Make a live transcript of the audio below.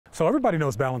So everybody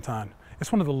knows Ballantyne.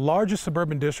 It's one of the largest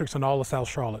suburban districts in all of South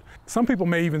Charlotte. Some people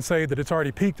may even say that it's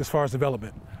already peaked as far as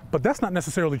development, but that's not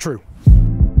necessarily true.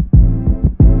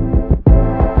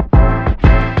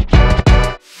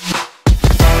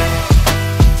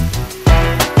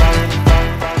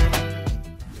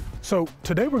 So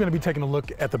today we're going to be taking a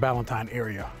look at the Ballantyne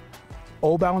area,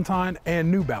 Old Ballantyne and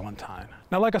New Ballantyne.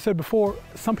 Now, like I said before,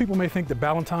 some people may think that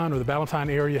Ballantyne or the Ballantyne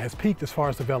area has peaked as far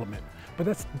as development, but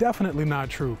that's definitely not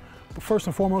true. But first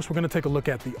and foremost, we're going to take a look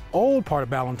at the old part of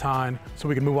Ballantyne so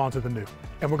we can move on to the new.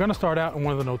 And we're going to start out in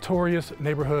one of the notorious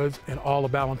neighborhoods in all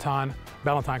of Ballantyne,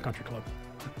 Ballantyne Country Club.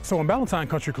 So in Ballantyne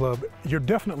Country Club, you're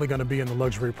definitely going to be in the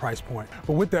luxury price point.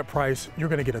 But with that price, you're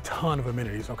going to get a ton of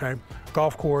amenities, okay?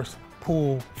 Golf course,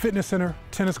 pool, fitness center,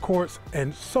 tennis courts,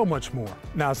 and so much more.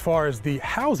 Now, as far as the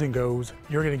housing goes,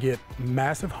 you're going to get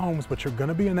massive homes, but you're going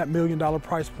to be in that $1 million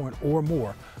price point or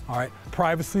more, all right?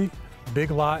 Privacy,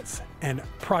 big lots, and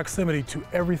proximity to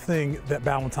everything that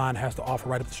Ballantyne has to offer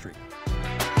right up the street.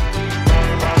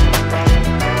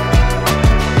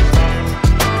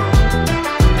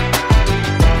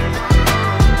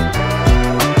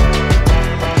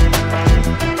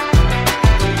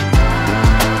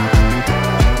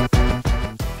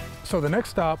 So the next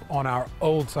stop on our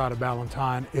old side of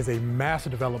Ballantyne is a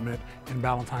massive development in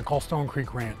Ballantyne called Stone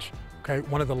Creek Ranch. Okay,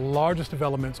 one of the largest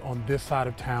developments on this side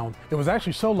of town. It was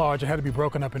actually so large it had to be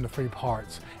broken up into 3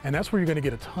 parts. And that's where you're gonna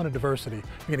get a ton of diversity.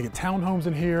 You're gonna get townhomes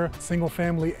in here, single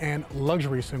family and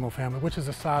luxury single family, which is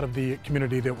the side of the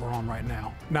community that we're on right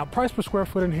now. Now, price per square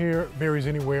foot in here varies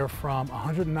anywhere from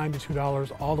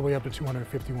 $192 all the way up to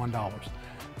 $251.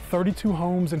 32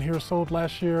 homes in here sold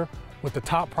last year, with the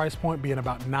top price point being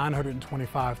about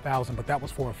 $925,000, but that was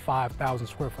for a 5,000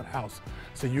 square foot house.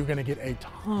 So you're gonna get a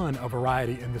ton of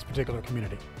variety in this particular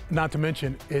community. Not to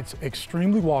mention, it's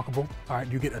extremely walkable. All right,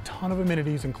 you get a ton of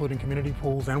amenities, including community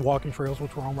pools and walking trails,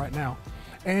 which we're on right now,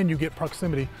 and you get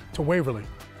proximity to Waverly.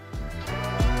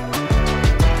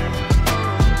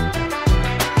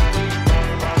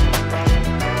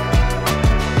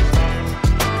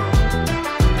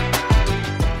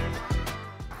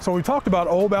 So we talked about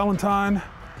Old Ballantyne.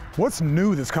 What's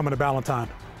new that's coming to Ballantyne?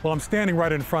 Well, I'm standing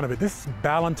right in front of it. This is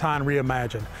Ballantyne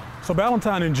Reimagined. So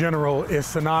Ballantyne in general is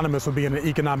synonymous with being an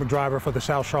economic driver for the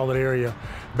South Charlotte area.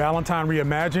 Ballantyne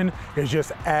Reimagined is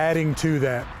just adding to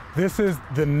that. This is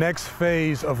the next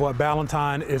phase of what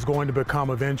Ballantyne is going to become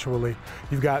eventually.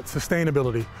 You've got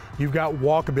sustainability, you've got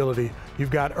walkability, you've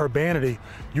got urbanity.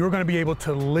 You're going to be able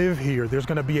to live here. There's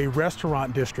going to be a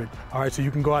restaurant district, all right, so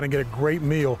you can go out and get a great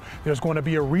meal. There's going to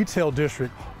be a retail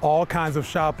district, all kinds of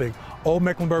shopping. Old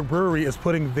Mecklenburg Brewery is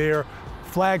putting their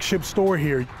flagship store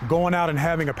here. Going out and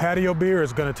having a patio beer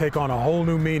is going to take on a whole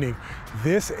new meaning.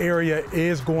 This area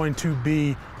is going to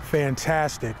be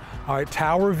fantastic. All right,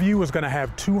 Tower View is going to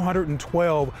have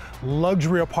 212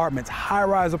 luxury apartments,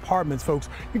 high-rise apartments, folks.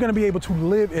 You're going to be able to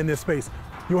live in this space.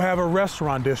 You'll have a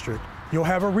restaurant district. You'll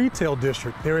have a retail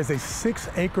district. There is a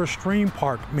 6-acre stream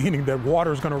park, meaning that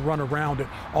water is going to run around it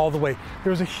all the way.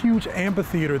 There's a huge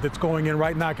amphitheater that's going in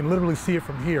right now. I can literally see it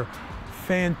from here.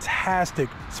 Fantastic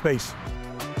space.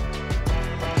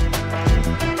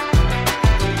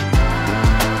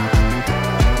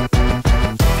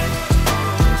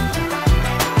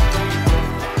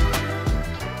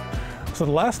 So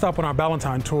the last stop on our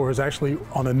Ballantyne tour is actually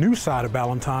on the new side of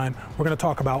Ballantyne. We're going to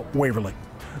talk about Waverly.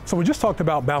 So we just talked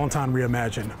about Ballantyne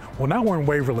Reimagined. Well, now we're in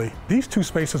Waverly. These 2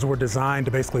 spaces were designed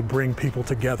to basically bring people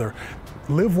together.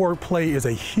 Live, work, play is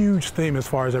a huge theme as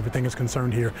far as everything is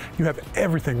concerned here. You have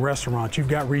everything, restaurants, you've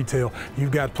got retail,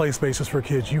 you've got play spaces for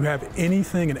kids, you have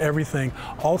anything and everything,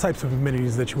 all types of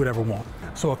amenities that you would ever want.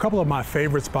 So a couple of my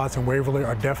favorite spots in Waverly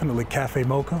are definitely Cafe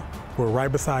Mocha. We're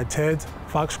right beside Ted's.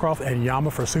 Foxcroft and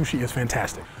Yama for sushi is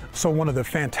fantastic. So one of the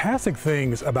fantastic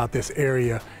things about this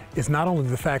area is not only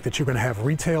the fact that you're going to have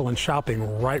retail and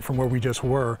shopping right from where we just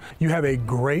were, you have a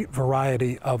great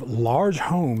variety of large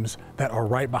homes that are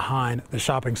right behind the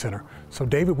shopping center. So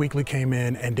David Weekley came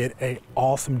in and did an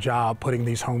awesome job putting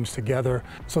these homes together.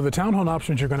 So the townhome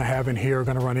options you're going to have in here are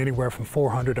going to run anywhere from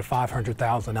 $400,000 to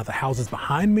 $500,000. Now the houses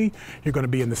behind me, you're going to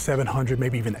be in the $700,000,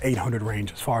 maybe even $800,000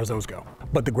 range as far as those go.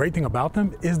 But the great thing about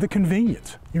them is the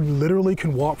convenience. You literally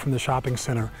can walk from the shopping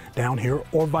center down here,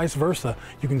 or vice versa.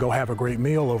 You can go have a great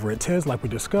meal over at Ted's like we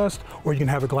discussed, or you can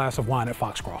have a glass of wine at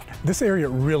Foxcroft. This area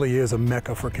really is a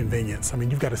mecca for convenience. I mean,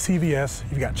 you've got a CVS,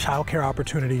 you've got childcare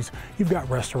opportunities, you've got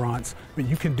restaurants. I mean,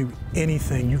 you can do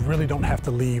anything. You really don't have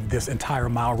to leave this entire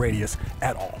mile radius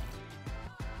at all.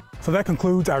 So that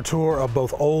concludes our tour of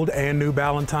both old and new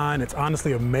Ballantyne. It's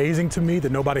honestly amazing to me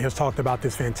that nobody has talked about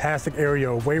this fantastic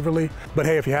area of Waverly. But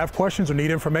hey, if you have questions or need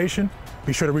information,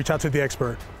 be sure to reach out to the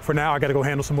expert. For now, I gotta go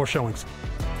handle some more showings.